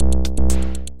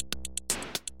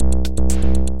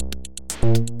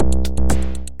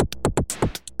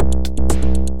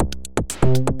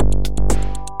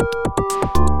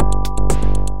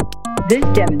This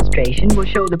demonstration will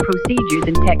show the procedures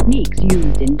and techniques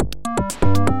used in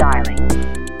dialing,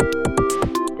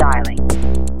 dialing,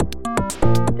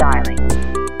 dialing,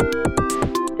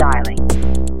 dialing.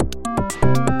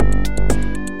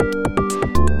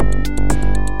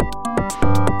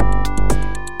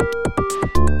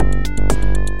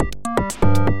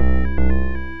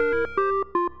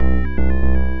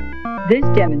 This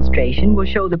demonstration will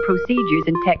show the procedures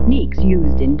and techniques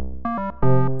used in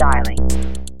dialing,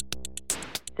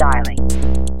 dialing.